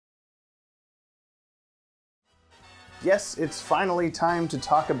Yes, it's finally time to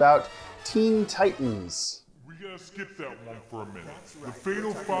talk about Teen Titans. We gotta skip that one for a minute. The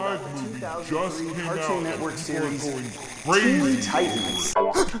Fatal 5 movie just came Cartoon out Network and series people are going Teen crazy. Titans.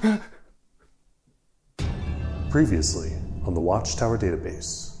 Previously on the Watchtower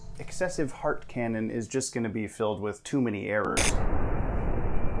database. Excessive heart cannon is just going to be filled with too many errors.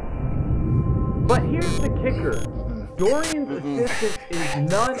 But here's the kicker. Dorian's assistant is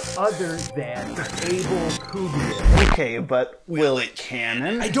none other than Abel Kubiak. Okay, but will it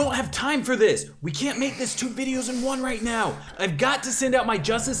canon? I don't have time for this. We can't make this 2 videos in one right now. I've got to send out my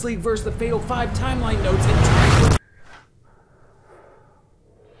Justice League vs. the Fatal 5 timeline notes and try.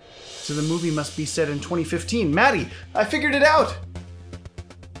 So the movie must be set in 2015. Maddie, I figured it out!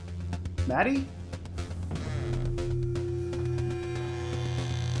 Maddie?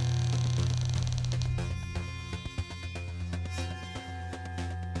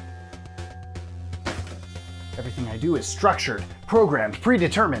 Everything I do is structured, programmed,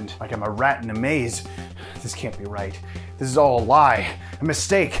 predetermined, like I'm a rat in a maze. This can't be right. This is all a lie, a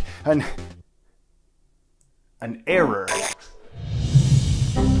mistake, an error.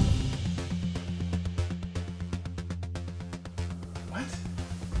 What?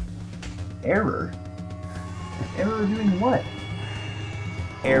 Error? Error doing what?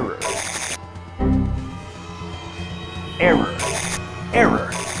 Error. Error.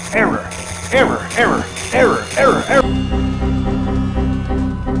 Error. Error. Error. Error. Error, error, error!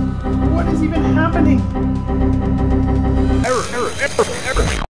 What is even happening? Error, error, error, error!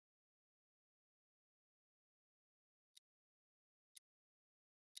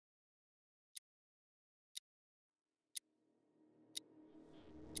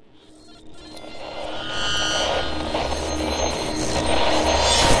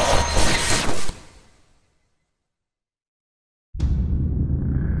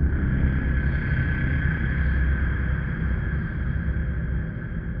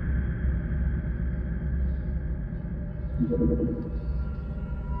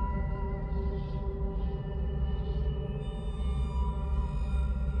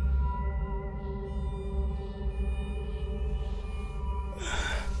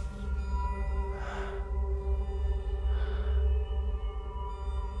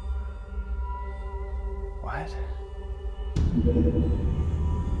 What?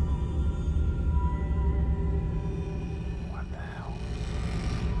 What the hell?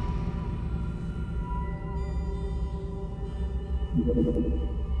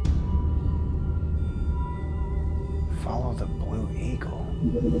 Follow the Blue Eagle.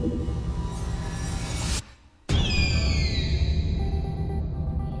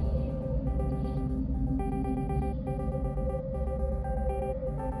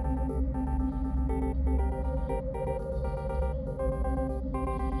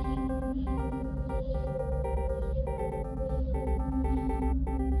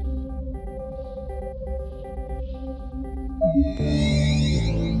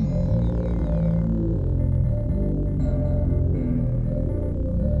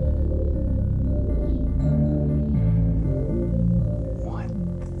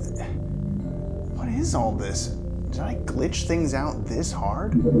 What is all this? Did I glitch things out this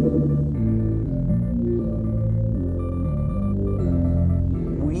hard?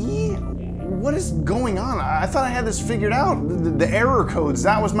 What is going on? I thought I had this figured out. The error codes,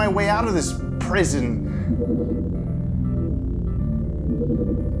 that was my way out of this prison.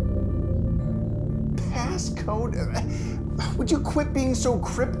 Passcode? Would you quit being so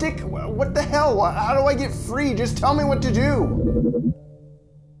cryptic? What the hell? How do I get free? Just tell me what to do.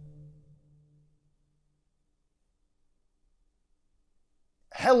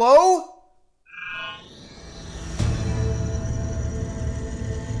 Hello?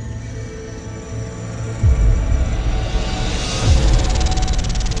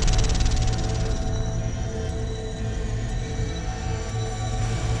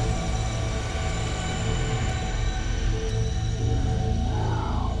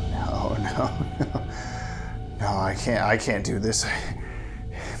 No, I can't do this.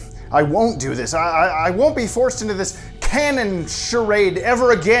 I won't do this. I won't be forced into this canon charade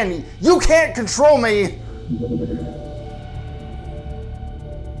ever again. You can't control me.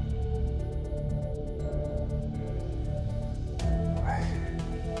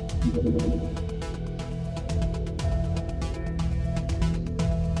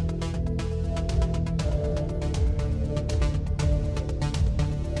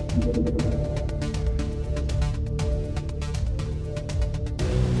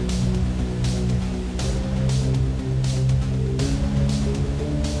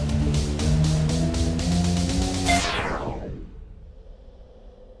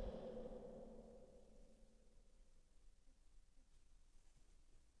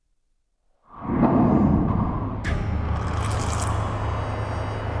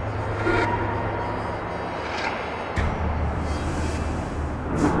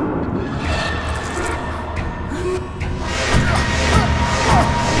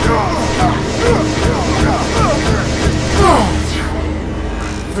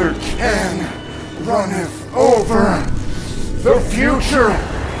 TheCanon runneth over. The future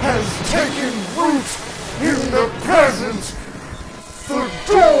has taken root in the present. The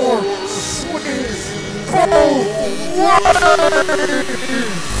door swings both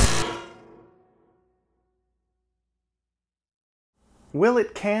ways. Will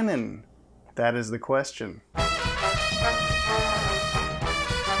it canon? That is the question.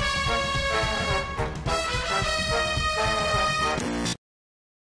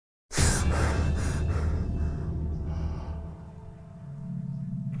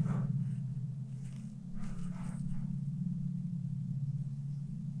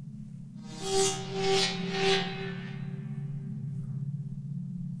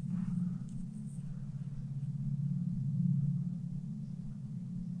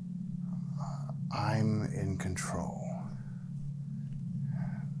 I'm in control.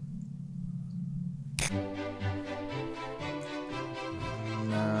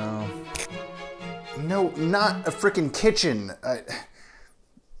 No, not a frickin' kitchen.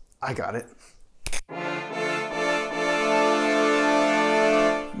 I got it.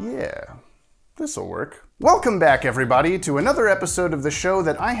 Yeah, this'll work. Welcome back, everybody, to another episode of the show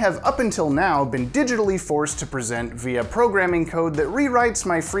that I have up until now been digitally forced to present via programming code that rewrites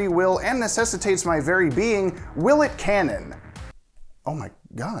my free will and necessitates my very being, It Canon. Oh my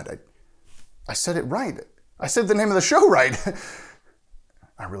god, I said it right. I said the name of the show right.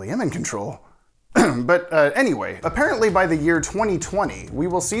 I really am in control. But anyway, apparently by the year 2020, we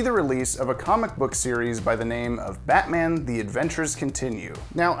will see the release of a comic book series by the name of Batman: The Adventures Continue.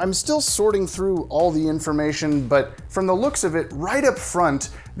 Now, I'm still sorting through all the information, but from the looks of it, right up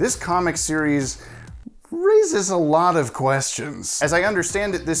front, this comic series raises a lot of questions. As I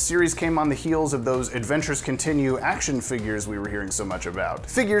understand it, this series came on the heels of those Adventures Continue action figures we were hearing so much about.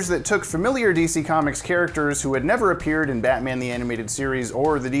 Figures that took familiar DC Comics characters who had never appeared in Batman the Animated Series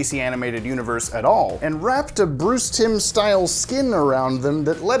or the DC Animated Universe at all, and wrapped a Bruce Timm-style skin around them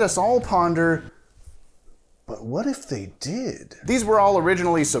that let us all ponder, but what if they did? These were all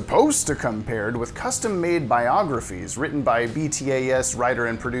originally supposed to come paired with custom-made biographies written by BTAS writer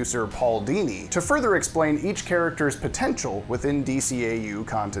and producer Paul Dini to further explain each character's potential within DCAU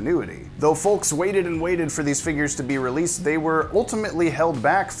continuity. Though folks waited and waited for these figures to be released, they were ultimately held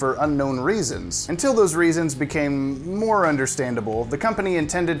back for unknown reasons. Until those reasons became more understandable, the company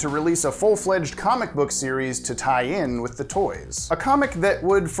intended to release a full-fledged comic book series to tie in with the toys. A comic that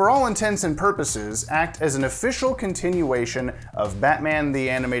would, for all intents and purposes, act as an official continuation of Batman the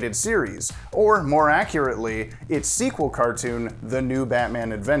Animated Series, or more accurately, its sequel cartoon, The New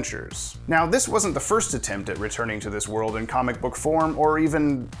Batman Adventures. Now, this wasn't the first attempt at returning to this world in comic book form, or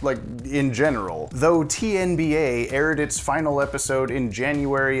even, like, in general. Though TNBA aired its final episode in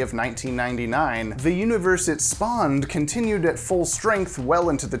January of 1999, the universe it spawned continued at full strength well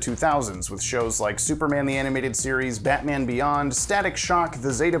into the 2000s, with shows like Superman the Animated Series, Batman Beyond, Static Shock,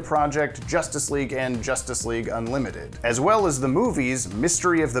 The Zeta Project, Justice League, and Justice League Unlimited, as well as the movies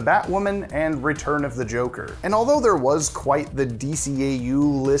Mystery of the Batwoman and Return of the Joker. And although there was quite the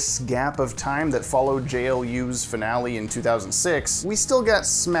DCAU-less gap of time that followed JLU's finale in 2006, we still got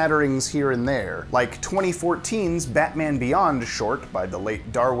smatterings here and there, like 2014's Batman Beyond short by the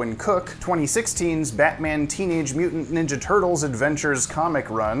late Darwin Cook, 2016's Batman Teenage Mutant Ninja Turtles Adventures comic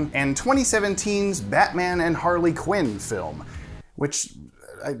run, and 2017's Batman and Harley Quinn film, which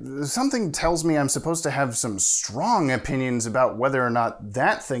something tells me I'm supposed to have some strong opinions about whether or not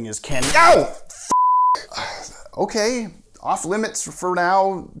that thing is canon. Ow! Okay, off limits for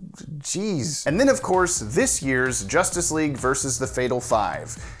now. Jeez. And then, of course, this year's Justice League versus the Fatal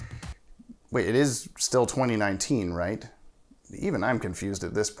Five. Wait, it is still 2019, right? Even I'm confused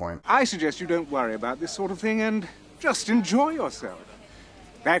at this point. I suggest you don't worry about this sort of thing and just enjoy yourself.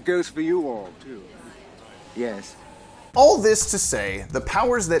 That goes for you all, too. Yes. All this to say, the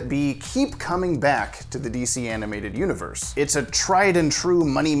powers that be keep coming back to the DC Animated Universe. It's a tried and true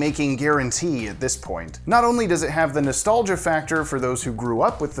money-making guarantee at this point. Not only does it have the nostalgia factor for those who grew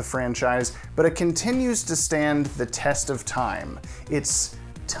up with the franchise, but it continues to stand the test of time. It's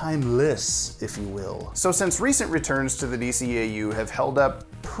timeless, if you will. So since recent returns to the DCAU have held up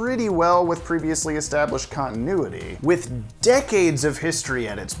pretty well with previously established continuity, with decades of history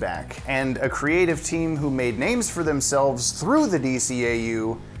at its back, and a creative team who made names for themselves through the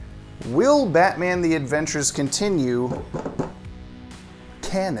DCAU, will Batman the Adventures Continue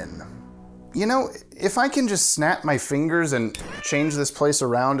canon? You know, if I can just snap my fingers and change this place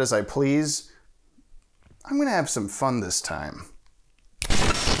around as I please, I'm gonna have some fun this time.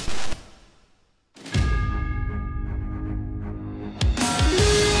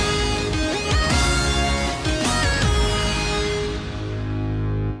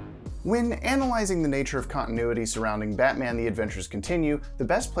 When analyzing the nature of continuity surrounding Batman The Adventures Continue, the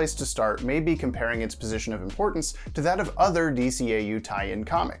best place to start may be comparing its position of importance to that of other DCAU tie-in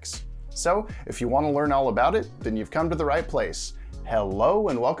comics. So, if you want to learn all about it, then you've come to the right place. Hello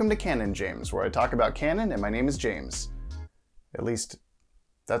and welcome to Canon Jamez, where I talk about canon and my name is James. At least,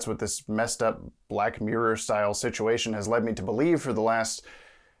 that's what this messed up Black Mirror style situation has led me to believe for the last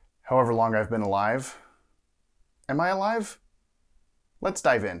however long I've been alive. Am I alive? Let's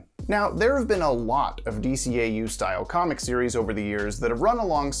dive in. Now, there have been a lot of DCAU-style comic series over the years that have run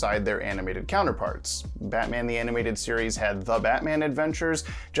alongside their animated counterparts. Batman the Animated Series had The Batman Adventures,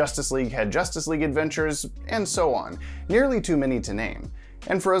 Justice League had Justice League Adventures, and so on. Nearly too many to name.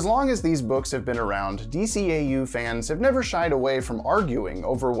 And for as long as these books have been around, DCAU fans have never shied away from arguing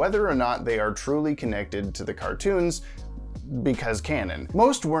over whether or not they are truly connected to the cartoons, because canon.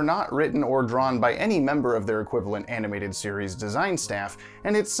 Most were not written or drawn by any member of their equivalent animated series design staff,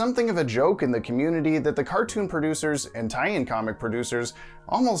 and it's something of a joke in the community that the cartoon producers and tie-in comic producers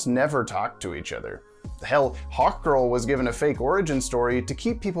almost never talk to each other. Hell, Hawkgirl was given a fake origin story to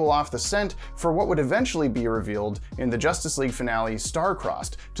keep people off the scent for what would eventually be revealed in the Justice League finale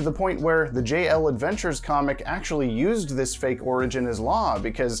Star-Crossed, to the point where the JL Adventures comic actually used this fake origin as law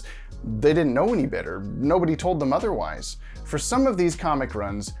because they didn't know any better. Nobody told them otherwise. For some of these comic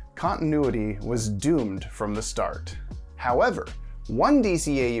runs, continuity was doomed from the start. However, one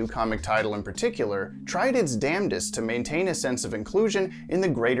DCAU comic title in particular tried its damnedest to maintain a sense of inclusion in the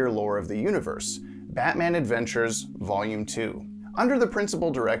greater lore of the universe: Batman Adventures Volume 2. Under the principal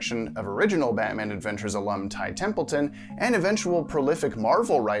direction of original Batman Adventures alum Ty Templeton and eventual prolific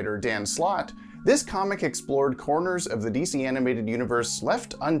Marvel writer Dan Slott, this comic explored corners of the DC animated universe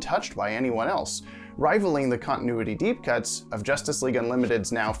left untouched by anyone else, rivaling the continuity deep cuts of Justice League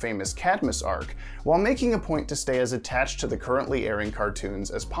Unlimited's now famous Cadmus arc, while making a point to stay as attached to the currently airing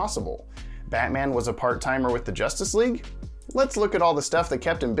cartoons as possible. Batman was a part-timer with the Justice League? Let's look at all the stuff that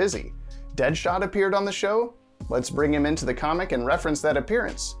kept him busy. Deadshot appeared on the show? Let's bring him into the comic and reference that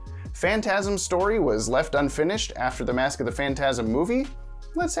appearance. Phantasm's story was left unfinished after the Mask of the Phantasm movie?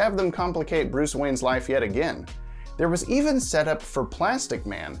 Let's have them complicate Bruce Wayne's life yet again. There was even setup for Plastic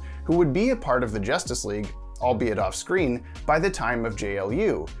Man, who would be a part of the Justice League, albeit off-screen, by the time of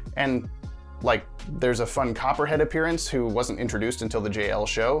JLU. And, like, there's a fun Copperhead appearance who wasn't introduced until the JL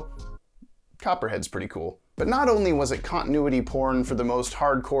show. Copperhead's pretty cool. But not only was it continuity porn for the most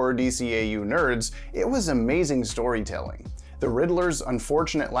hardcore DCAU nerds, it was amazing storytelling. The Riddler's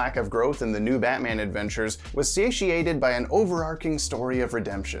unfortunate lack of growth in the new Batman adventures was satiated by an overarching story of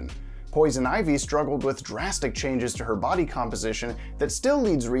redemption. Poison Ivy struggled with drastic changes to her body composition that still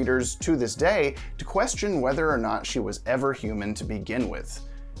leads readers, to this day, to question whether or not she was ever human to begin with.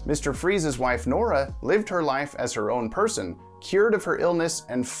 Mr. Freeze's wife Nora lived her life as her own person, cured of her illness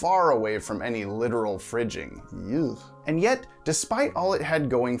and far away from any literal fridging. Ugh. And yet, despite all it had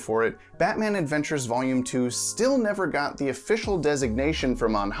going for it, Batman Adventures Volume 2 still never got the official designation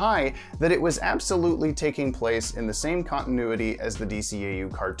from on high that it was absolutely taking place in the same continuity as the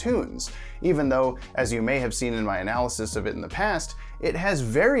DCAU cartoons, even though, as you may have seen in my analysis of it in the past, it has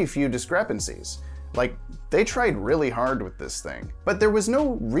very few discrepancies. Like, they tried really hard with this thing. But there was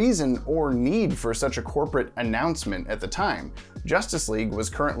no reason or need for such a corporate announcement at the time. Justice League was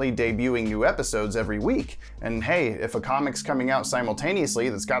currently debuting new episodes every week, and hey, if a comic's coming out simultaneously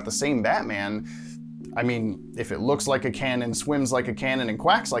that's got the same Batman, I mean, if it looks like a cannon, swims like a cannon, and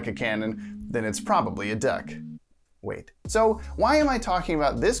quacks like a cannon, then it's probably a duck. Wait. So, why am I talking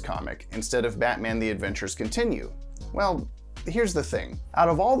about this comic instead of Batman The Adventures Continue? Well, here's the thing. Out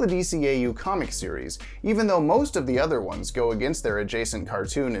of all the DCAU comic series, even though most of the other ones go against their adjacent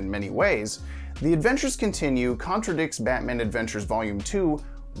cartoon in many ways, The Adventures Continue contradicts Batman Adventures Volume 2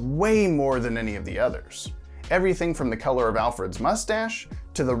 way more than any of the others. Everything from the color of Alfred's mustache,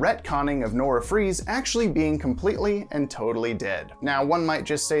 to the retconning of Nora Freeze actually being completely and totally dead. Now, one might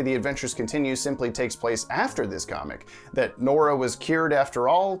just say The Adventures Continue simply takes place after this comic, that Nora was cured after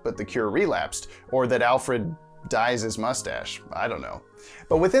all, but the cure relapsed, or that Alfred dyes his mustache. I don't know.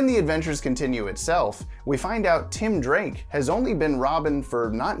 But within The Adventures Continue itself, we find out Tim Drake has only been Robin for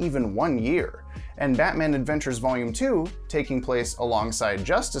not even 1 year, and Batman Adventures Volume 2, taking place alongside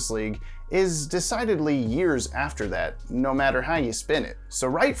Justice League, is decidedly years after that, no matter how you spin it. So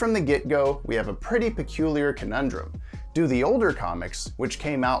right from the get-go, we have a pretty peculiar conundrum. Do the older comics, which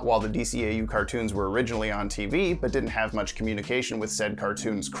came out while the DCAU cartoons were originally on TV but didn't have much communication with said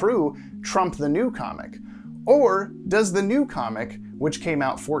cartoon's crew, trump the new comic? Or does the new comic, which came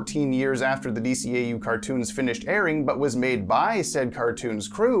out 14 years after the DCAU cartoons finished airing but was made by said cartoon's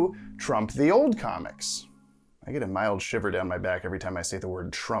crew, trump the old comics? I get a mild shiver down my back every time I say the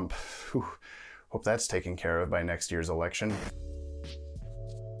word Trump. Whew. Hope that's taken care of by next year's election.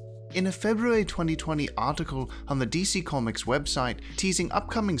 In a February 2020 article on the DC Comics website teasing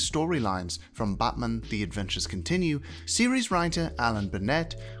upcoming storylines from Batman The Adventures Continue, series writer Alan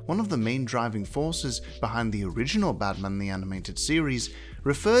Burnett, one of the main driving forces behind the original Batman the Animated Series,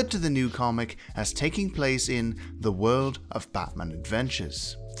 referred to the new comic as taking place in the world of Batman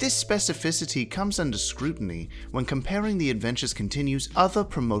Adventures. This specificity comes under scrutiny when comparing The Adventures Continue's other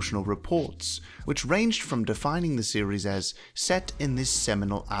promotional reports, which ranged from defining the series as set in this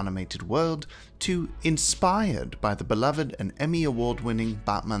seminal animated world to inspired by the beloved and Emmy Award-winning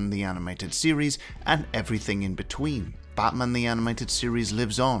Batman the Animated Series and everything in between. Batman the Animated Series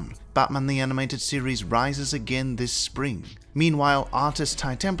lives on. Batman the Animated Series rises again this spring. Meanwhile, artist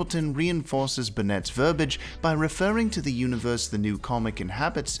Ty Templeton reinforces Burnett's verbiage by referring to the universe the new comic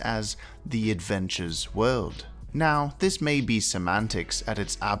inhabits as the Adventures world. Now, this may be semantics at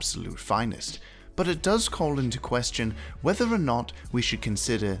its absolute finest, but it does call into question whether or not we should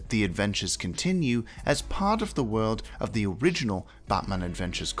consider The Adventures Continue as part of the world of the original Batman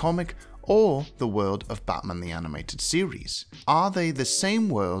Adventures comic or the world of Batman the Animated Series. Are they the same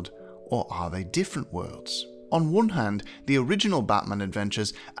world or are they different worlds? On one hand, the original Batman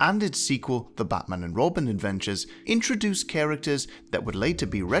Adventures and its sequel, The Batman and Robin Adventures, introduced characters that would later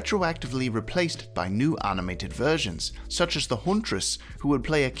be retroactively replaced by new animated versions, such as the Huntress, who would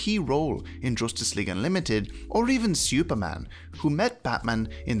play a key role in Justice League Unlimited, or even Superman, who met Batman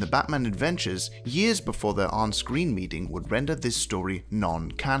in The Batman Adventures years before their on-screen meeting would render this story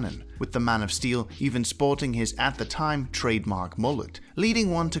non-canon, with the Man of Steel even sporting his at the time trademark mullet,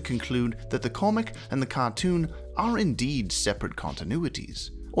 leading one to conclude that the comic and the cartoon are indeed separate continuities.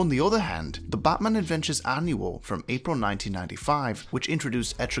 On the other hand, the Batman Adventures Annual from April 1995, which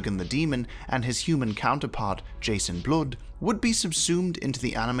introduced Etrigan the Demon and his human counterpart Jason Blood, would be subsumed into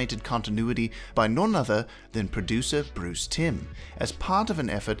the animated continuity by none other than producer Bruce Timm, as part of an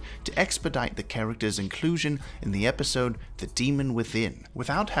effort to expedite the character's inclusion in the episode The Demon Within,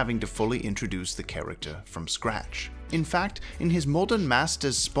 without having to fully introduce the character from scratch. In fact, in his Modern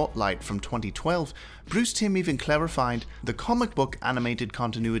Masters Spotlight from 2012, Bruce Timm even clarified the comic book animated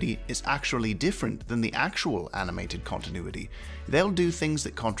continuity is actually different than the actual animated continuity. They'll do things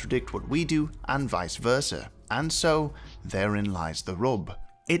that contradict what we do and vice versa. And so, therein lies the rub.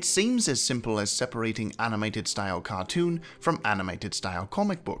 It seems as simple as separating animated style cartoon from animated style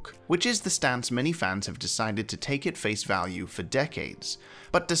comic book, which is the stance many fans have decided to take at face value for decades.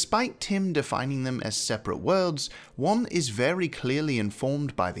 But despite Timm defining them as separate worlds, one is very clearly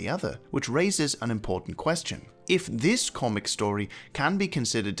informed by the other, which raises an important question. If this comic story can be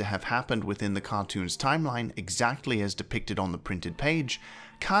considered to have happened within the cartoon's timeline exactly as depicted on the printed page,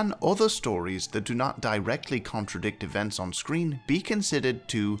 can other stories that do not directly contradict events on screen be considered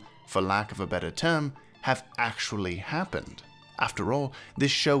to, for lack of a better term, have actually happened? After all,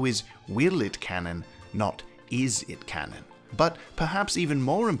 this show is Will It Canon, not Is It Canon? But perhaps even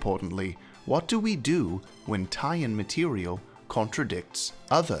more importantly, what do we do when tie-in material contradicts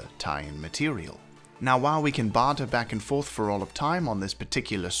other tie-in material? Now, while we can barter back and forth for all of time on this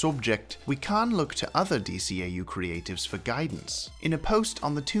particular subject, we can look to other DCAU creatives for guidance. In a post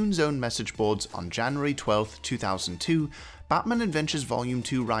on the Toon Zone message boards on January 12, 2002, Batman Adventures Volume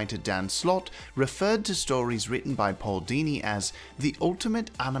 2 writer Dan Slott referred to stories written by Paul Dini as the ultimate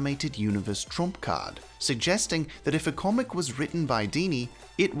animated universe trump card, suggesting that if a comic was written by Dini,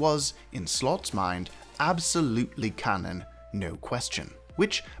 it was, in Slott's mind, absolutely canon, no question.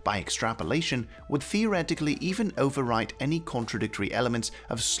 Which, by extrapolation, would theoretically even overwrite any contradictory elements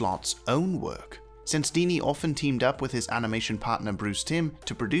of Slott's own work. Since Dini often teamed up with his animation partner Bruce Timm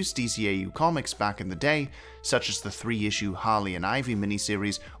to produce DCAU comics back in the day, such as the 3-issue Harley and Ivy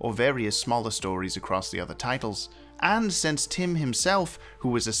miniseries or various smaller stories across the other titles, and since Timm himself, who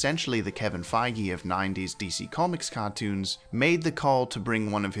was essentially the Kevin Feige of 90s DC Comics cartoons, made the call to bring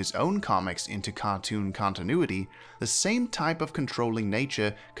one of his own comics into cartoon continuity, the same type of controlling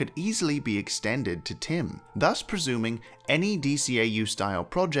nature could easily be extended to Timm, thus presuming any DCAU-style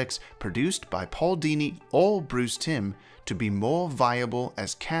projects produced by Paul Dini or Bruce Timm to be more viable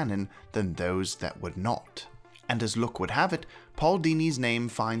as canon than those that would not. And as luck would have it, Paul Dini's name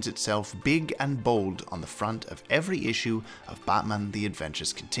finds itself big and bold on the front of every issue of Batman The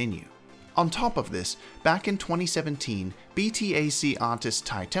Adventures Continue. On top of this, back in 2017, BTAC artist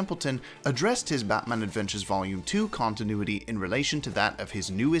Ty Templeton addressed his Batman Adventures Volume 2 continuity in relation to that of his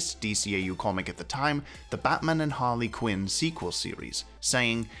newest DCAU comic at the time, the Batman and Harley Quinn sequel series,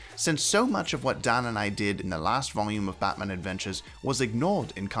 saying, "Since so much of what Dan and I did in the last volume of Batman Adventures was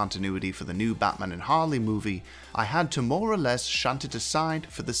ignored in continuity for the new Batman and Harley movie, I had to more or less shunt it aside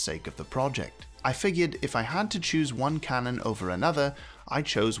for the sake of the project. I figured if I had to choose one canon over another, I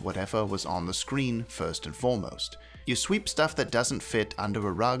chose whatever was on the screen first and foremost. You sweep stuff that doesn't fit under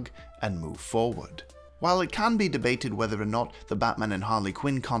a rug and move forward." While it can be debated whether or not the Batman and Harley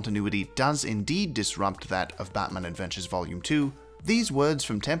Quinn continuity does indeed disrupt that of Batman Adventures Volume 2, these words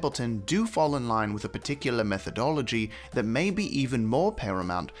from Templeton do fall in line with a particular methodology that may be even more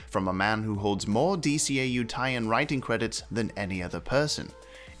paramount from a man who holds more DCAU tie-in writing credits than any other person.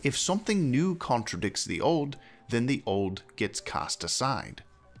 If something new contradicts the old, then the old gets cast aside.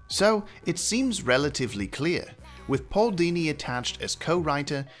 So it seems relatively clear, with Paul Dini attached as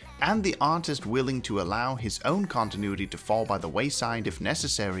co-writer and the artist willing to allow his own continuity to fall by the wayside if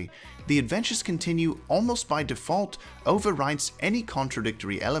necessary, the Adventures Continue almost by default overwrites any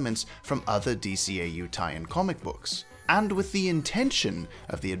contradictory elements from other DCAU tie-in comic books. And with the intention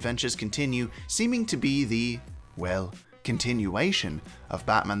of the Adventures Continue seeming to be the, well, continuation of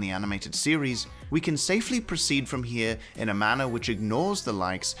Batman the Animated Series, we can safely proceed from here in a manner which ignores the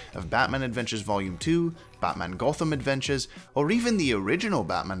likes of Batman Adventures Volume 2, Batman Gotham Adventures, or even the original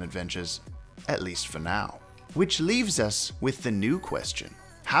Batman Adventures, at least for now. Which leaves us with the new question.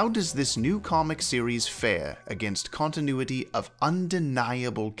 How does this new comic series fare against continuity of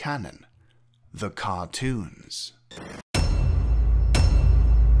undeniable canon? The cartoons.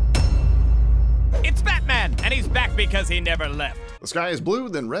 It's Batman, and he's back because he never left. The sky is blue,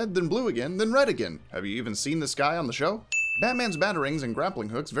 then blue again, then red again. Have you even seen the sky on the show? Batman's batarangs and grappling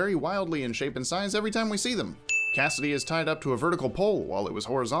hooks vary wildly in shape and size every time we see them. Cassidy is tied up to a vertical pole while it was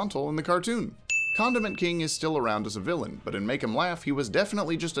horizontal in the cartoon. Condiment King is still around as a villain, but in Make 'Em Laugh, he was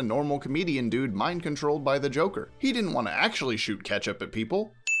definitely just a normal comedian dude mind-controlled by the Joker. He didn't want to actually shoot ketchup at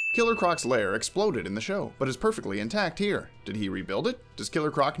people. Killer Croc's lair exploded in the show, but is perfectly intact here. Did he rebuild it? Does Killer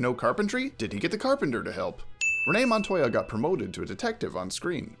Croc know carpentry? Did he get the carpenter to help? Renee Montoya got promoted to a detective on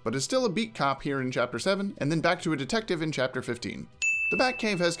screen, but is still a beat cop here in Chapter 7, and then back to a detective in Chapter 15. The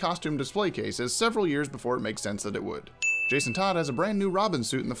Batcave has costume display cases several years before it makes sense that it would. Jason Todd has a brand new Robin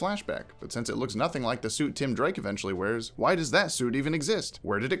suit in the flashback, but since it looks nothing like the suit Tim Drake eventually wears, why does that suit even exist?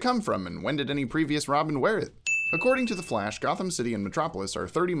 Where did it come from, and when did any previous Robin wear it? According to The Flash, Gotham City and Metropolis are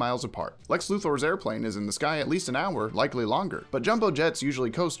 30 miles apart. Lex Luthor's airplane is in the sky at least an hour, likely longer, but jumbo jets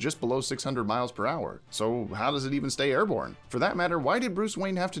usually coast just below 600 miles per hour. So how does it even stay airborne? For that matter, why did Bruce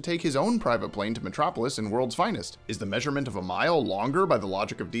Wayne have to take his own private plane to Metropolis in World's Finest? Is the measurement of a mile longer by the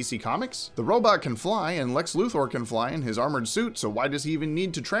logic of DC Comics? The robot can fly and Lex Luthor can fly in his armored suit, so why does he even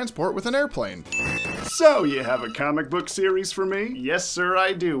need to transport with an airplane? So, you have a comic book series for me? Yes, sir,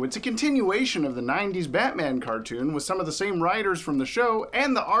 I do. It's a continuation of the 90s Batman cartoon with some of the same writers from the show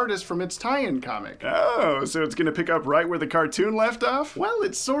and the artist from its tie-in comic. Oh, so it's gonna pick up right where the cartoon left off? Well,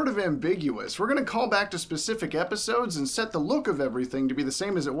 it's sort of ambiguous. We're gonna call back to specific episodes and set the look of everything to be the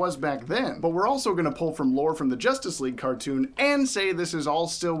same as it was back then. But we're also gonna pull from lore from the Justice League cartoon and say this is all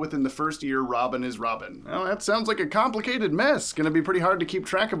still within the first year Robin is Robin. Well, that sounds like a complicated mess. Gonna be pretty hard to keep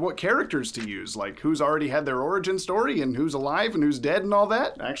track of what characters to use, like who's already had their origin story and who's alive and who's dead and all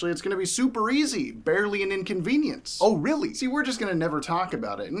that. Actually, it's gonna be super easy, barely an inconvenience. Oh, really? See, we're just gonna never talk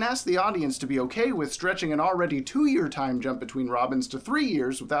about it and ask the audience to be okay with stretching an already 2-year time jump between Robins to 3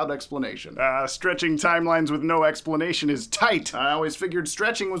 years without explanation. Stretching timelines with no explanation is tight. I always figured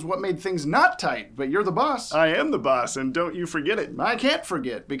stretching was what made things not tight, but you're the boss. I am the boss, and don't you forget it. I can't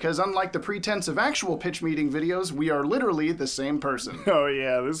forget, because unlike the pretense of actual pitch meeting videos, we are literally the same person. Oh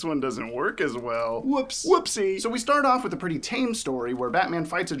yeah, this one doesn't work as well. Whoops. Whoopsie. So we start off with a pretty tame story where Batman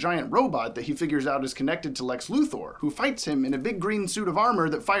fights a giant robot that he figures out is connected to Lex Luthor, who fights him in a big green suit of armor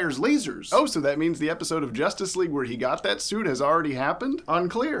that fires lasers. Oh, so that means the episode of Justice League where he got that suit has already happened?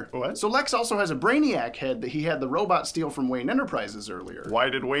 Unclear. What? So Lex also has a Brainiac head that he had the robot steal from Wayne Enterprises earlier. Why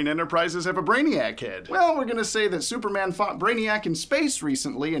did Wayne Enterprises have a Brainiac head? Well, we're gonna say that Superman fought Brainiac in space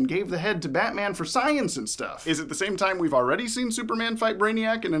recently and gave the head to Batman for science and stuff. Is it the same time we've already seen Superman fight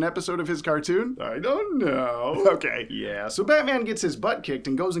Brainiac in an episode of his cartoon? I don't know. Okay. Yeah, so Batman gets his butt kicked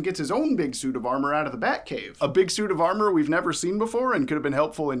and goes and gets his own big suit of armor out of the Batcave. save. A big suit of armor we've never seen before and could have been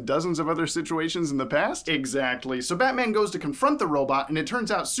helpful in dozens of other situations in the past? Exactly. So Batman goes to confront the robot, and it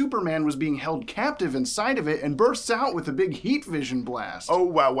turns out Superman was being held captive inside of it and bursts out with a big heat vision blast. Oh,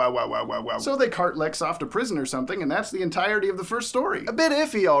 wow. So they cart Lex off to prison or something, and that's the entirety of the first story. A bit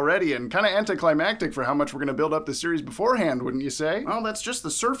iffy already, and kind of anticlimactic for how much we're going to build up the series beforehand, wouldn't you say? Well, that's just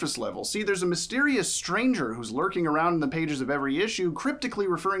the surface level. See, there's a mysterious stranger who's lurking around in the pages of every issue, cryptically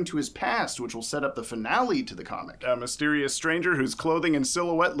referring to his past, which will set up the finale to the comic. A mysterious stranger whose clothing and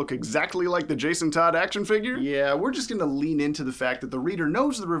silhouette look exactly like the Jason Todd action figure? Yeah, we're just gonna lean into the fact that the reader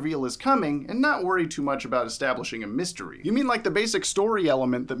knows the reveal is coming and not worry too much about establishing a mystery. You mean like the basic story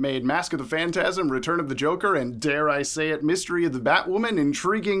element that made Mask of the Phantasm, Return of the Joker, and dare I say it, Mystery of the Batwoman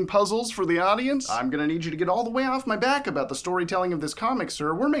intriguing puzzles for the audience? I'm gonna need you to get all the way off my back about the storytelling of this comic,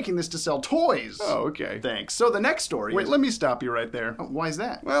 sir. We're making this to sell toys. Oh, okay. Thanks. So the next story Wait, let me stop you right there. Why is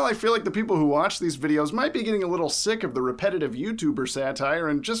that? Well, I feel like the people who watch these videos might be getting a little sick of the repetitive YouTuber satire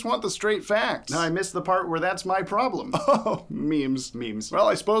and just want the straight facts. I missed the part where that's my problem. Oh, memes. Well,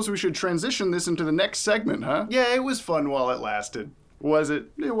 I suppose we should transition this into the next segment, huh? Yeah, it was fun while it lasted. Was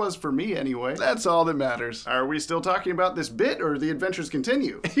it? It was for me anyway. That's all that matters. Are we still talking about this bit or the adventures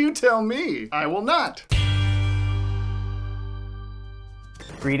continue? You tell me. I will not.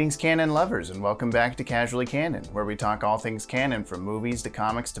 Greetings, canon lovers, and welcome back to Casually Canon, where we talk all things canon from movies to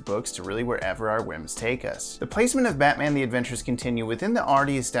comics to books to really wherever our whims take us. The placement of Batman The Adventures Continue within the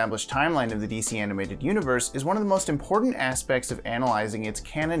already established timeline of the DC animated universe is one of the most important aspects of analyzing its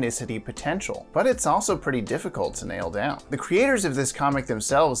canonicity potential, but it's also pretty difficult to nail down. The creators of this comic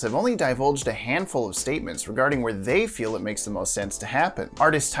themselves have only divulged a handful of statements regarding where they feel it makes the most sense to happen.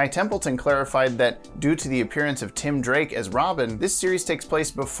 Artist Ty Templeton clarified that, due to the appearance of Tim Drake as Robin, this series takes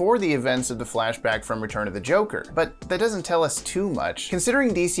place before the events of the flashback from Return of the Joker, but that doesn't tell us too much,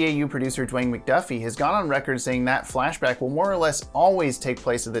 considering DCAU producer Dwayne McDuffie has gone on record saying that flashback will more or less always take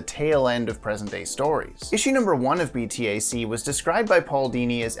place at the tail end of present-day stories. Issue number 1 of BTAC was described by Paul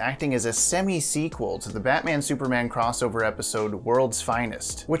Dini as acting as a semi-sequel to the Batman-Superman crossover episode World's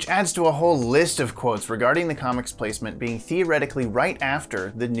Finest, which adds to a whole list of quotes regarding the comic's placement being theoretically right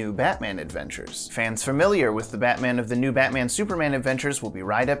after the new Batman adventures. Fans familiar with the Batman of the new Batman-Superman adventures will be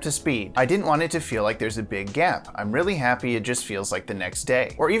right up to speed. I didn't want it to feel like there's a big gap. I'm really happy it just feels like the next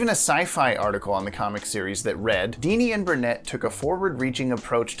day. Or even a sci-fi article on the comic series that read, Dini and Burnett took a forward-reaching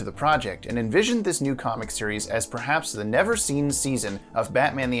approach to the project and envisioned this new comic series as perhaps the never-seen season of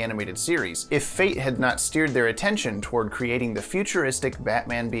Batman the Animated Series, if fate had not steered their attention toward creating the futuristic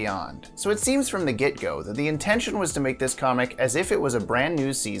Batman Beyond. So it seems from the get-go that the intention was to make this comic as if it was a brand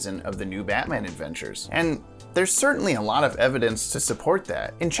new season of the new Batman adventures. And there's certainly a lot of evidence to support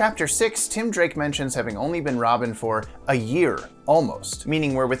that. In Chapter 6, Tim Drake mentions having only been Robin for a year, almost,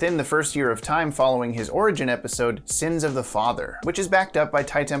 meaning we're within the first year of time following his origin episode, Sins of the Father, which is backed up by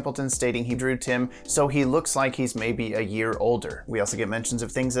Ty Templeton stating he drew Tim so he looks like he's maybe a year older. We also get mentions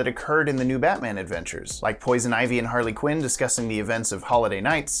of things that occurred in the new Batman adventures, like Poison Ivy and Harley Quinn discussing the events of Holiday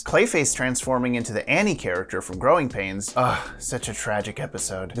Nights, Clayface transforming into the Annie character from Growing Pains, such a tragic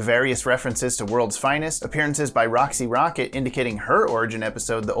episode, the various references to World's Finest, appearances by Roxy Rocket indicating her origin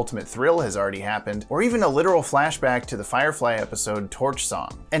episode The Ultimate Thrill has already happened, or even a literal flashback to the Firefly episode Torch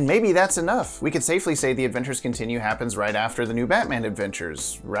Song. And maybe that's enough. We could safely say The Adventures Continue happens right after the new Batman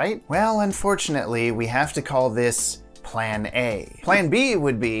adventures, right? Well, unfortunately, we have to call this Plan A. Plan B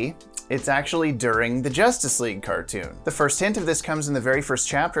would be, it's actually during the Justice League cartoon. The first hint of this comes in the very first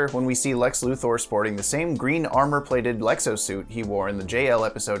chapter when we see Lex Luthor sporting the same green armor-plated Lexo suit he wore in the JL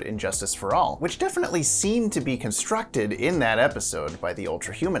episode Injustice for All, which definitely seemed to be constructed in that episode by the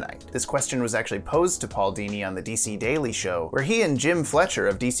Ultrahumanite. This question was actually posed to Paul Dini on the DC Daily Show, where he and Jim Fletcher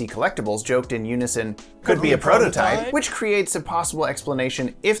of DC Collectibles joked in unison, "Could be a prototype," which creates a possible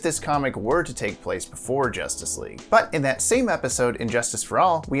explanation if this comic were to take place before Justice League. But in that same episode Injustice for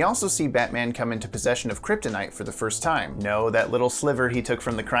All, we also see Batman come into possession of kryptonite for the first time. No, that little sliver he took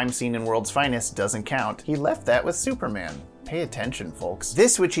from the crime scene in World's Finest doesn't count. He left that with Superman. Pay attention, folks.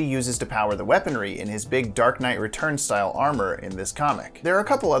 This which he uses to power the weaponry in his big Dark Knight Returns style armor in this comic. There are a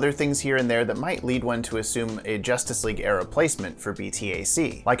couple other things here and there that might lead one to assume a Justice League era placement for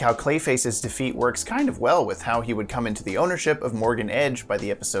BTAC, like how Clayface's defeat works kind of well with how he would come into the ownership of Morgan Edge by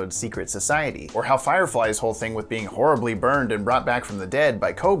the episode Secret Society, or how Firefly's whole thing with being horribly burned and brought back from the dead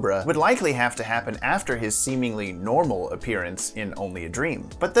by Cobra would likely have to happen after his seemingly normal appearance in Only a Dream.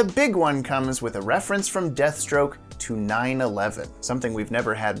 But the big one comes with a reference from Deathstroke to 9/11. 9/11, something we've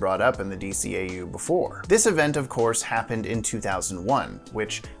never had brought up in the DCAU before. This event, of course, happened in 2001,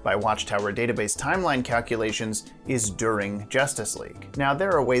 which, by Watchtower database timeline calculations, is during Justice League. Now,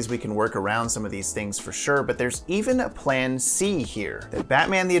 there are ways we can work around some of these things for sure, but there's even a plan C here, that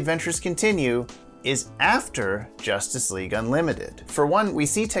Batman The Adventures Continue is after Justice League Unlimited. For one, we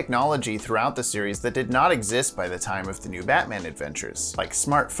see technology throughout the series that did not exist by the time of the new Batman adventures, like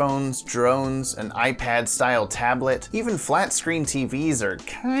smartphones, drones, an iPad-style tablet, even flat-screen TVs are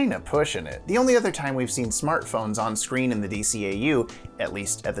kinda pushing it. The only other time we've seen smartphones on screen in the DCAU, at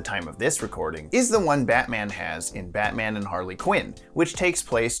least at the time of this recording, is the one Batman has in Batman and Harley Quinn, which takes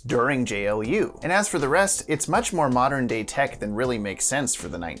place during JLU. And as for the rest, it's much more modern-day tech than really makes sense for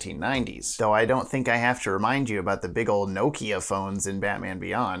the 1990s, though I don't think I have to remind you about the big old Nokia phones in Batman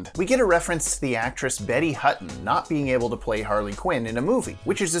Beyond. We get a reference to the actress Betty Hutton not being able to play Harley Quinn in a movie,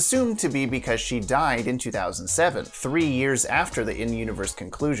 which is assumed to be because she died in 2007, 3 years after the in-universe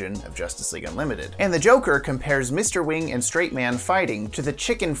conclusion of Justice League Unlimited. And the Joker compares Mr. Wing and Straight Man fighting to the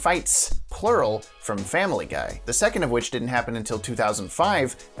chicken fights, plural, from Family Guy, the second of which didn't happen until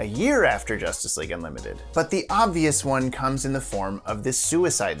 2005, a year after Justice League Unlimited. But the obvious one comes in the form of the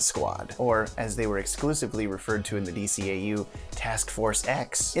Suicide Squad, or as they were exclusively referred to in the DCAU, Task Force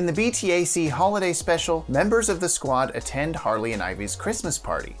X. In the BTAC holiday special, members of the squad attend Harley and Ivy's Christmas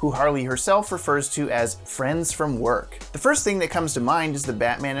party, who Harley herself refers to as friends from work. The first thing that comes to mind is the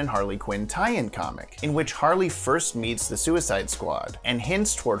Batman and Harley Quinn tie-in comic, in which Harley first meets the Suicide Squad, and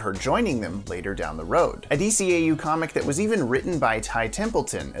hints toward her joining them later down the road. A DCAU comic that was even written by Ty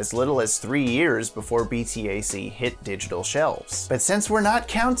Templeton as little as 3 years before BTAC hit digital shelves. But since we're not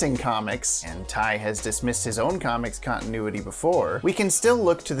counting comics, and Ty has dismissed his own comics continuity before, we can still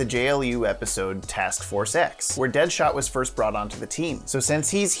look to the JLU episode Task Force X, where Deadshot was first brought onto the team. So since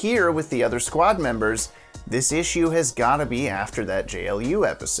he's here with the other squad members, this issue has gotta be after that JLU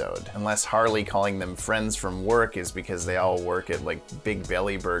episode. Unless Harley calling them friends from work is because they all work at like Big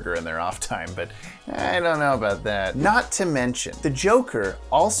Belly Burger in their off time, but I don't know about that. Not to mention, the Joker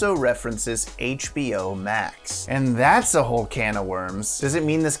also references HBO Max. And that's a whole can of worms. Does it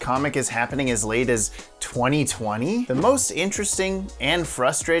mean this comic is happening as late as 2020? The most interesting and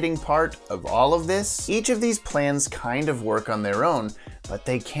frustrating part of all of this, each of these plans kind of work on their own, but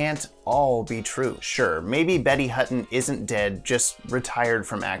they can't all be true. Sure, maybe Betty Hutton isn't dead, just retired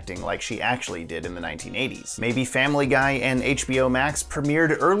from acting like she actually did in the 1980s. Maybe Family Guy and HBO Max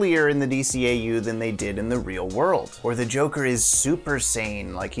premiered earlier in the DCAU than they did in the real world. Or the Joker is super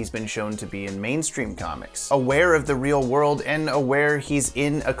sane like he's been shown to be in mainstream comics, aware of the real world and aware he's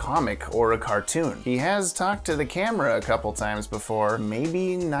in a comic or a cartoon. He has talked to the camera a couple times before.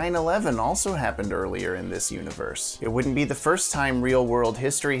 Maybe 9/11 also happened earlier in this universe. It wouldn't be the first time real world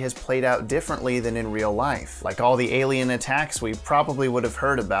history has played out differently than in real life. Like all the alien attacks we probably would have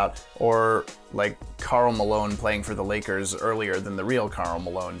heard about, or like Karl Malone playing for the Lakers earlier than the real Karl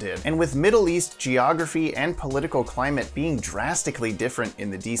Malone did. And with Middle East geography and political climate being drastically different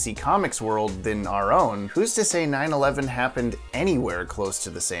in the DC Comics world than our own, who's to say 9/11 happened anywhere close to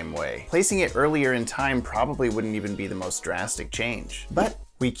the same way? Placing it earlier in time probably wouldn't even be the most drastic change. But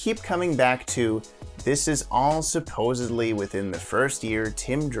we keep coming back to, this is all supposedly within the first year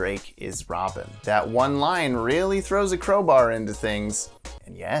Tim Drake is Robin. That one line really throws a crowbar into things.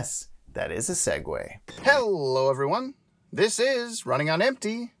 And yes, that is a segue. Hello everyone, this is Running on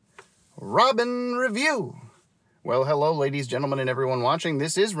Empty, Robin Review. Well, hello ladies, gentlemen, and everyone watching.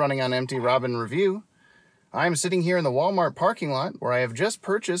 This is Running on Empty, Robin Review. I'm sitting here in the Walmart parking lot where I have just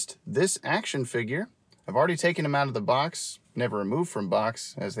purchased this action figure. I've already taken him out of the box, never removed from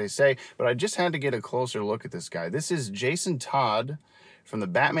box, as they say, but I just had to get a closer look at this guy. This is Jason Todd from the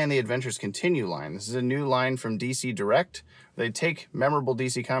Batman The Adventures Continue line. This is a new line from DC Direct. They take memorable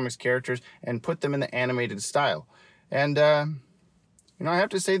DC Comics characters and put them in the animated style. And, you know, I have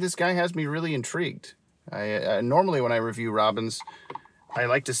to say this guy has me really intrigued. Normally when I review Robins, I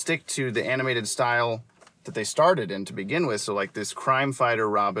like to stick to the animated style that they started in to begin with. So like this crime fighter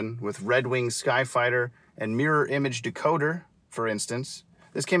Robin with Red Wing Skyfighter and Mirror Image Decoder, for instance.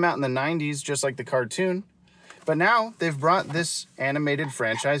 This came out in the 90s, just like the cartoon. But now they've brought this animated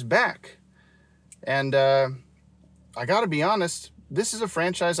franchise back. And I gotta be honest, this is a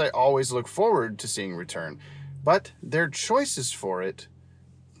franchise I always look forward to seeing return. But their choices for it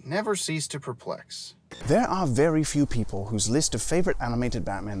never cease to perplex. There are very few people whose list of favorite animated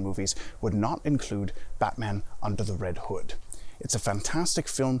Batman movies would not include Batman Under the Red Hood. It's a fantastic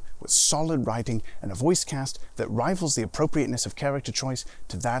film with solid writing and a voice cast that rivals the appropriateness of character choice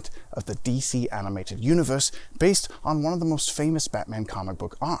to that of the DC animated universe, based on one of the most famous Batman comic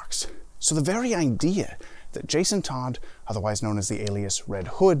book arcs. So the very idea that Jason Todd, otherwise known as the alias Red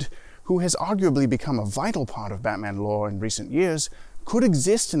Hood, who has arguably become a vital part of Batman lore in recent years, could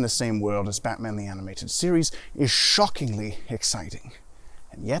exist in the same world as Batman the Animated Series is shockingly exciting.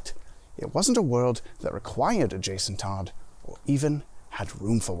 And yet, it wasn't a world that required a Jason Todd, or even had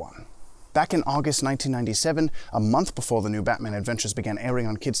room for one. Back in August 1997, a month before the new Batman adventures began airing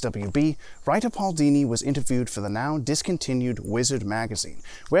on Kids WB, writer Paul Dini was interviewed for the now discontinued Wizard magazine,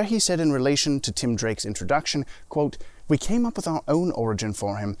 where he said in relation to Tim Drake's introduction, quote, "We came up with our own origin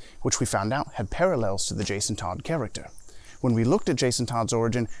for him, which we found out had parallels to the Jason Todd character. When we looked at Jason Todd's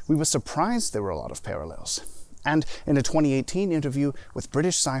origin, we were surprised there were a lot of parallels." And in a 2018 interview with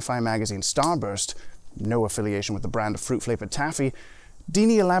British sci-fi magazine Starburst, no affiliation with the brand of fruit-flavored taffy,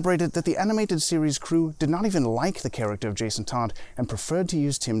 Dini elaborated that the animated series crew did not even like the character of Jason Todd and preferred to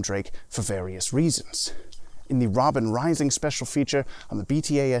use Tim Drake for various reasons. In the Robin Rising special feature on the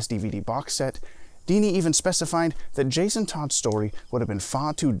BTAS DVD box set, Dini even specified that Jason Todd's story would have been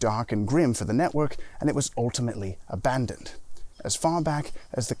far too dark and grim for the network, and it was ultimately abandoned. As far back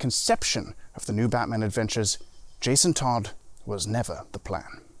as the conception of the new Batman adventures, Jason Todd was never the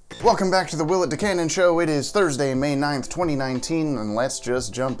plan. Welcome back to the Willit DeCanon Show. It is Thursday, May 9th, 2019, and let's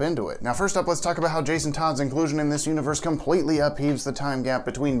just jump into it. Now, first up, let's talk about how Jason Todd's inclusion in this universe completely upheaves the time gap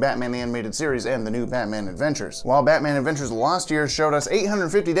between Batman the Animated Series and the new Batman Adventures. While Batman Adventures the Lost Years showed us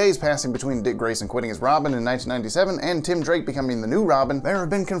 850 days passing between Dick Grayson quitting as Robin in 1997 and Tim Drake becoming the new Robin, there have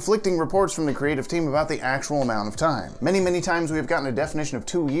been conflicting reports from the creative team about the actual amount of time. Many times we have gotten a definition of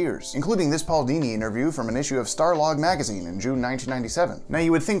 2 years, including this Paul Dini interview from an issue of Starlog magazine in June 1997. Now,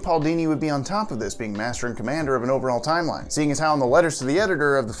 you would think Paul Dini would be on top of this, being master and commander of an overall timeline, seeing as how in the letters to the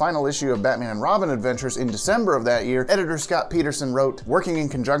editor of the final issue of Batman and Robin Adventures in December of that year, editor Scott Peterson wrote, "Working in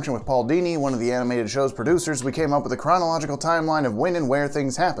conjunction with Paul Dini, one of the animated show's producers, we came up with a chronological timeline of when and where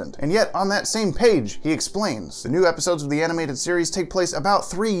things happened." And yet, on that same page, he explains, the new episodes of the animated series take place about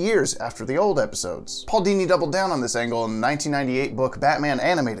 3 years after the old episodes. Paul Dini doubled down on this angle in the 1998 book Batman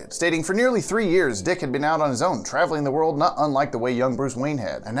Animated, stating for nearly 3 years, Dick had been out on his own, traveling the world not unlike the way young Bruce Wayne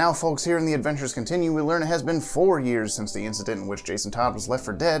had. And now, folks, here in the Adventures Continue, we learn it has been 4 years since the incident in which Jason Todd was left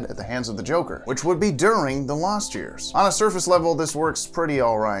for dead at the hands of the Joker, which would be during the Lost Years. On a surface level, this works pretty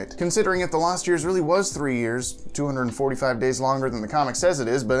alright, considering if the Lost Years really was 3 years, 245 days longer than the comic says it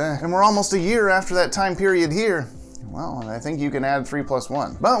is, but and we're almost a year after that time period here. Well, I think you can add 3 +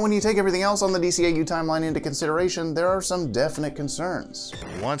 1. But when you take everything else on the DCAU timeline into consideration, there are some definite concerns.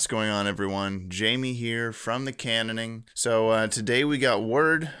 What's going on, everyone? Jamie here from the Canoning. So today we got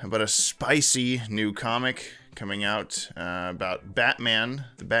word about a spicy new comic coming out about Batman,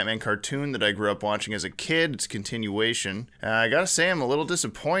 the Batman cartoon that I grew up watching as a kid. It's a continuation. I gotta say, I'm a little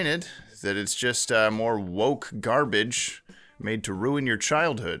disappointed that it's just more woke garbage made to ruin your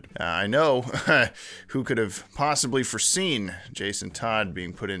childhood. I know who could have possibly foreseen Jason Todd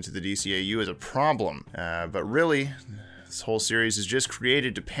being put into the DCAU as a problem, but really, this whole series is just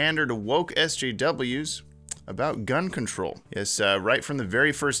created to pander to woke SJWs about gun control. Yes, right from the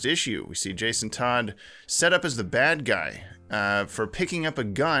very first issue, we see Jason Todd set up as the bad guy for picking up a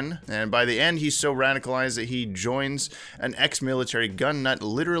gun, and by the end he's so radicalized that he joins an ex-military gun nut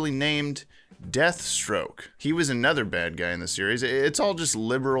literally named Deathstroke. He was another bad guy in the series. It's all just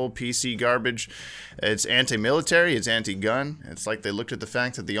liberal PC garbage. It's anti-military, it's anti-gun. It's like they looked at the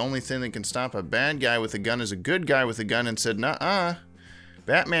fact that the only thing that can stop a bad guy with a gun is a good guy with a gun and said, "Nuh-uh,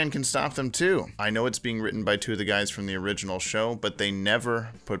 Batman can stop them too." I know it's being written by 2 of the guys from the original show, but they never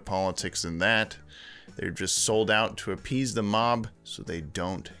put politics in that. They're just sold out to appease the mob so they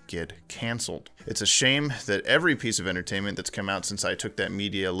don't get canceled. It's a shame that every piece of entertainment that's come out since I took that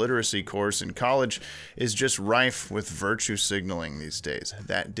media literacy course in college is just rife with virtue signaling these days.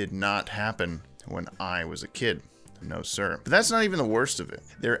 That did not happen when I was a kid. No, sir. But that's not even the worst of it.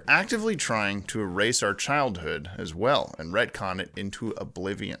 They're actively trying to erase our childhood as well and retcon it into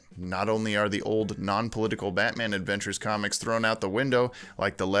oblivion. Not only are the old non-political Batman Adventures comics thrown out the window,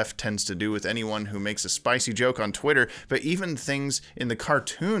 like the left tends to do with anyone who makes a spicy joke on Twitter, but even things in the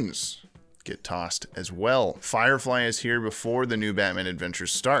cartoons get tossed as well. Firefly is here before the new Batman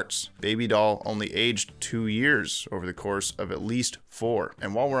Adventures starts. Baby Doll only aged 2 years over the course of at least 4.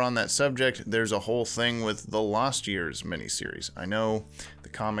 And while we're on that subject, there's a whole thing with the Lost Years miniseries. I know the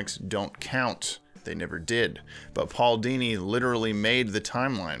comics don't count. They never did. But Paul Dini literally made the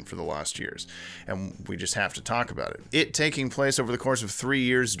timeline for the Lost Years, and we just have to talk about it. It taking place over the course of 3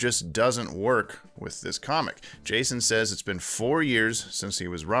 years just doesn't work with this comic. Jason says it's been 4 years since he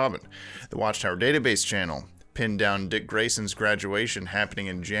was Robin. The Watchtower Database channel pinned down Dick Grayson's graduation happening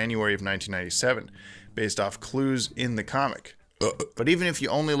in January of 1997, based off clues in the comic. But even if you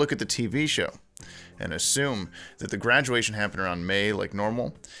only look at the TV show, and assume that the graduation happened around May like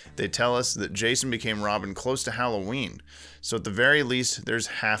normal, they tell us that Jason became Robin close to Halloween. So at the very least, there's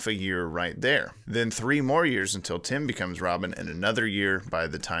half a year right there. Then 3 more years until Tim becomes Robin, and another year by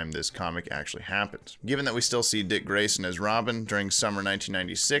the time this comic actually happens. Given that we still see Dick Grayson as Robin during summer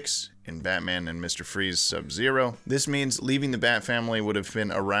 1996 in Batman and Mr. Freeze Sub-Zero, this means leaving the Bat family would have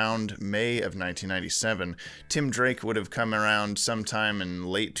been around May of 1997. Tim Drake would have come around sometime in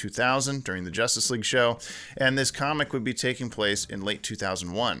late 2000 during the Justice League show, and this comic would be taking place in late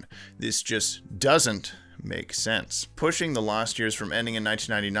 2001. This just doesn't make sense. Pushing the lost years from ending in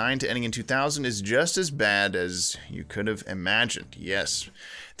 1999 to ending in 2000 is just as bad as you could have imagined. Yes,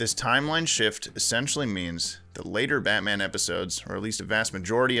 this timeline shift essentially means the later Batman episodes, or at least a vast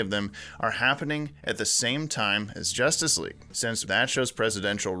majority of them, are happening at the same time as Justice League, since that show's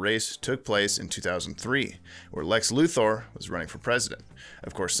presidential race took place in 2003, where Lex Luthor was running for president.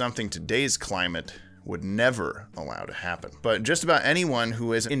 Of course, something today's climate would never allow to happen. But just about anyone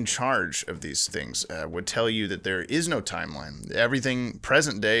who is in charge of these things would tell you that there is no timeline. Everything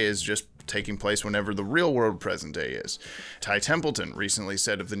present day is just taking place whenever the real world present day is. Ty Templeton recently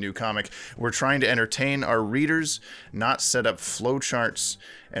said of the new comic, "We're trying to entertain our readers, not set up flowcharts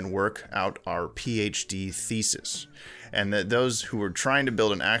and work out our PhD thesis." And that those who are trying to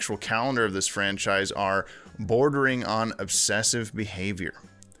build an actual calendar of this franchise are bordering on obsessive behavior.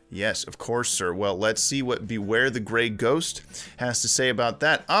 Yes, of course, sir. Well, let's see what Beware the Gray Ghost has to say about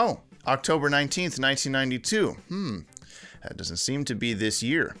that. Oh, October 19th, 1992. That doesn't seem to be this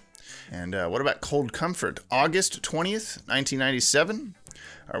year. And what about Cold Comfort? August 20th, 1997?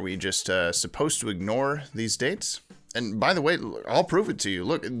 Are we just supposed to ignore these dates? And by the way, I'll prove it to you.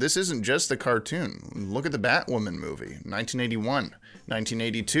 Look, this isn't just the cartoon. Look at the Batwoman movie, 1981,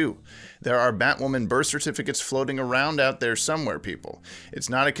 1982. There are Batwoman birth certificates floating around out there somewhere, people. It's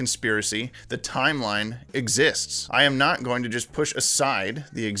not a conspiracy. The timeline exists. I am not going to just push aside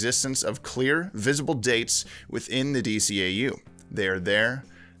the existence of clear, visible dates within the DCAU. They are there.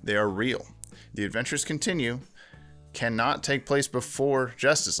 They are real. The adventures continue. Cannot take place before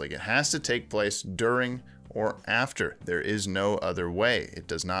Justice League. It has to take place during or after. There is no other way. It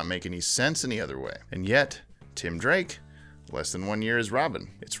does not make any sense any other way. And yet, Tim Drake, less than 1 year as Robin.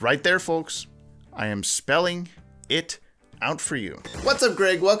 It's right there, folks. I am spelling it out for you. What's up,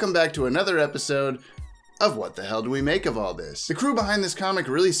 Greg? Welcome back to another episode of What the Hell Do We Make of All This? The crew behind this comic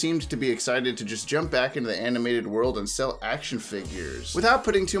really seemed to be excited to just jump back into the animated world and sell action figures, without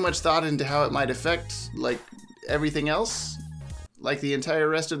putting too much thought into how it might affect, like, everything else. Like the entire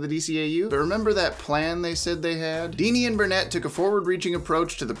rest of the DCAU. But remember that plan they said they had? Dini and Burnett took a forward-reaching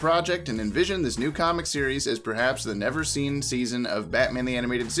approach to the project and envisioned this new comic series as perhaps the never-seen season of Batman the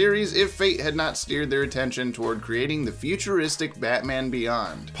Animated Series if fate had not steered their attention toward creating the futuristic Batman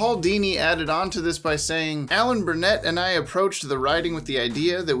Beyond. Paul Dini added on to this by saying, "Alan Burnett and I approached the writing with the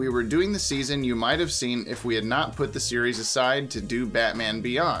idea that we were doing the season you might have seen if we had not put the series aside to do Batman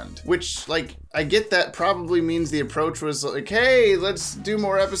Beyond." Which, like, I get that probably means the approach was like, hey, let's do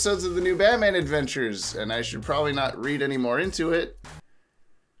more episodes of the new Batman adventures, and I should probably not read any more into it.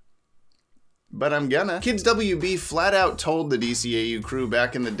 But I'm gonna. Kids WB flat out told the DCAU crew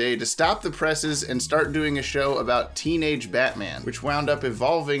back in the day to stop the presses and start doing a show about teenage Batman, which wound up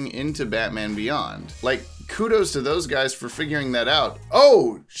evolving into Batman Beyond. Like, kudos to those guys for figuring that out.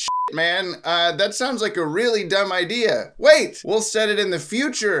 Oh, shit, man, that sounds like a really dumb idea. Wait, we'll set it in the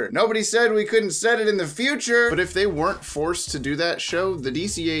future. Nobody said we couldn't set it in the future. But if they weren't forced to do that show, the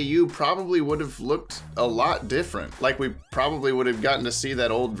DCAU probably would have looked a lot different. Like, we probably would have gotten to see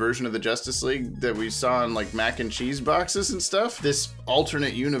that old version of the Justice League that we saw in, like, mac and cheese boxes and stuff. This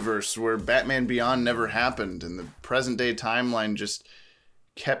alternate universe where Batman Beyond never happened and the present day timeline just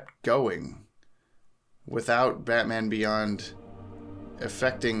kept going without Batman Beyond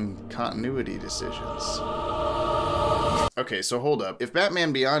affecting continuity decisions. Okay, so hold up. If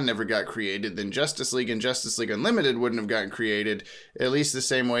Batman Beyond never got created, then Justice League and Justice League Unlimited wouldn't have gotten created, at least the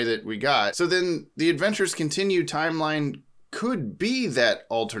same way that we got. So then the Adventures Continue timeline could be that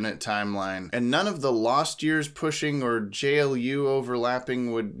alternate timeline, and none of the Lost Years pushing or JLU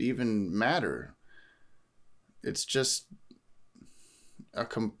overlapping would even matter. It's just a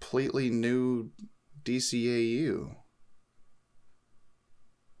completely new DCAU.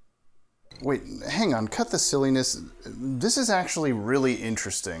 Wait, hang on, cut the silliness. This is actually really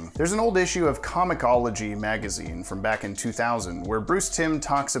interesting. There's an old issue of Comixology magazine from back in 2000 where Bruce Timm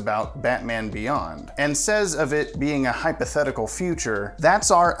talks about Batman Beyond and says of it being a hypothetical future,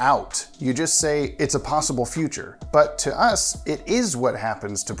 that's our out. You just say it's a possible future. But to us, it is what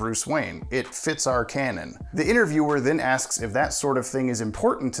happens to Bruce Wayne. It fits our canon. The interviewer then asks if that sort of thing is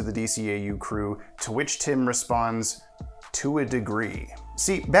important to the DCAU crew, to which Timm responds, to a degree.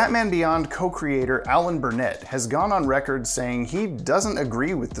 See, Batman Beyond co-creator Alan Burnett has gone on record saying he doesn't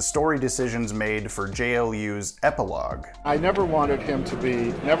agree with the story decisions made for JLU's epilogue. I never wanted him to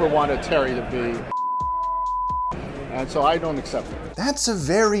be, never wanted Terry to be, and so I don't accept it. That's a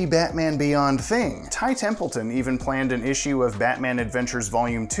very Batman Beyond thing. Ty Templeton even planned an issue of Batman Adventures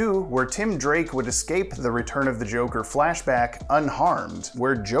Volume 2 where Tim Drake would escape the Return of the Joker flashback unharmed,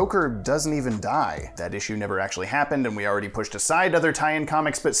 where Joker doesn't even die. That issue never actually happened and we already pushed aside other tie-in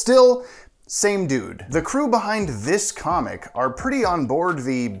comics, but still, same dude. The crew behind this comic are pretty on board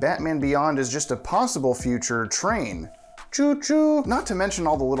the Batman Beyond is just a possible future train. Choo-choo! Not to mention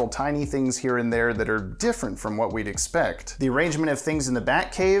all the little tiny things here and there that are different from what we'd expect. The arrangement of things in the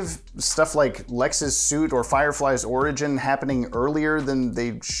Batcave, stuff like Lex's suit or Firefly's origin happening earlier than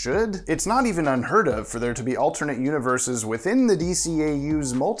they should. It's not even unheard of for there to be alternate universes within the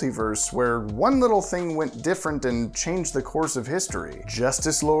DCAU's multiverse where one little thing went different and changed the course of history.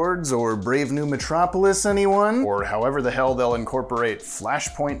 Justice Lords or Brave New Metropolis, anyone? Or however the hell they'll incorporate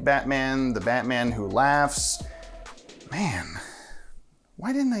Flashpoint Batman, the Batman who laughs. Man,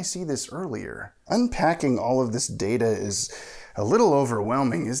 why didn't I see this earlier? Unpacking all of this data is a little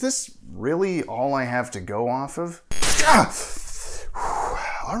overwhelming. Is this really all I have to go off of?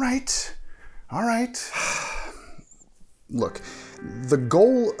 All right. Look, the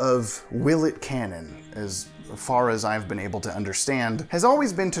goal of Willit Canon, as far as I've been able to understand, has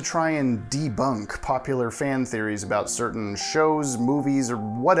always been to try and debunk popular fan theories about certain shows, movies, or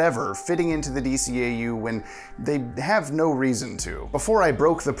whatever fitting into the DCAU when they have no reason to. Before I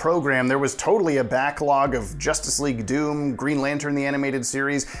broke the program, there was totally a backlog of Justice League Doom, Green Lantern the Animated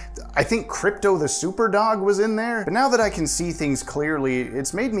Series. I think Crypto the Superdog was in there. But now that I can see things clearly,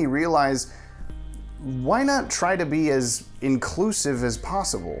 it's made me realize, why not try to be as inclusive as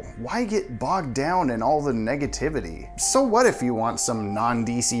possible? Why get bogged down in all the negativity? So what if you want some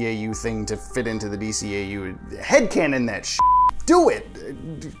non-DCAU thing to fit into the DCAU? Headcanon that shit. Do it!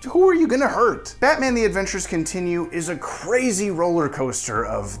 Who are you gonna hurt? Batman The Adventures Continue is a crazy roller coaster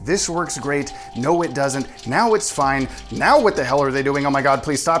of this works great, no it doesn't, now it's fine, now what the hell are they doing? Oh my god,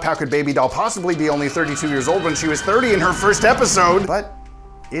 please stop, how could Baby Doll possibly be only 32 years old when she was 30 in her first episode? But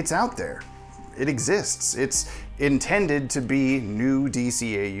it's out there. It exists. It's intended to be new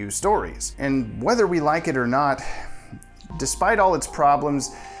DCAU stories. And whether we like it or not, despite all its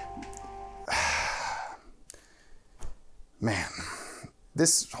problems, man,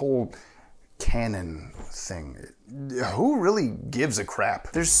 this whole canon thing, who really gives a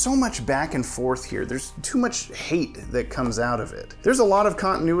crap? There's so much back and forth here. There's too much hate that comes out of it. There's a lot of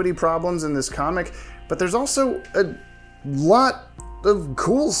continuity problems in this comic, but there's also a lot of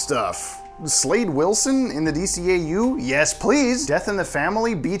cool stuff. Slade Wilson in the DCAU? Yes, please. Death in the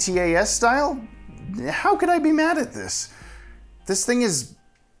Family, BTAS style? How could I be mad at this? This thing is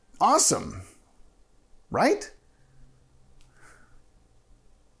awesome, right?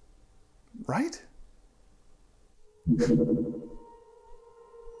 Right?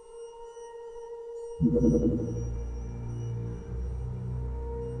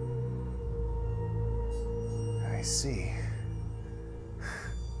 I see.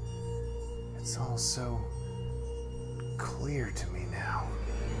 It's all so clear to me now.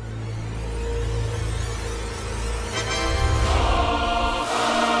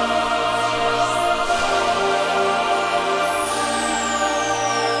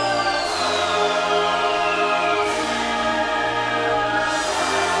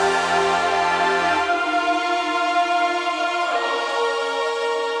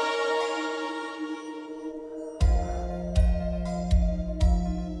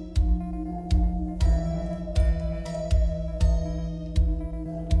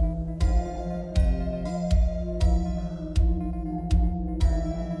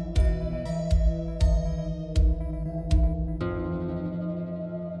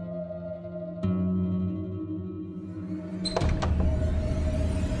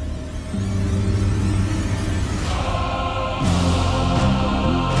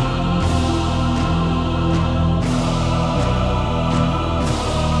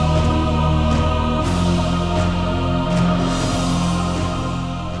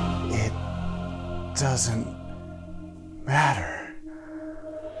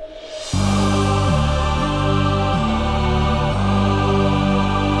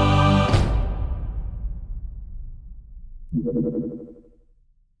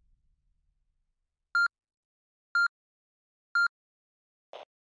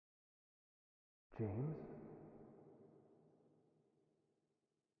 James?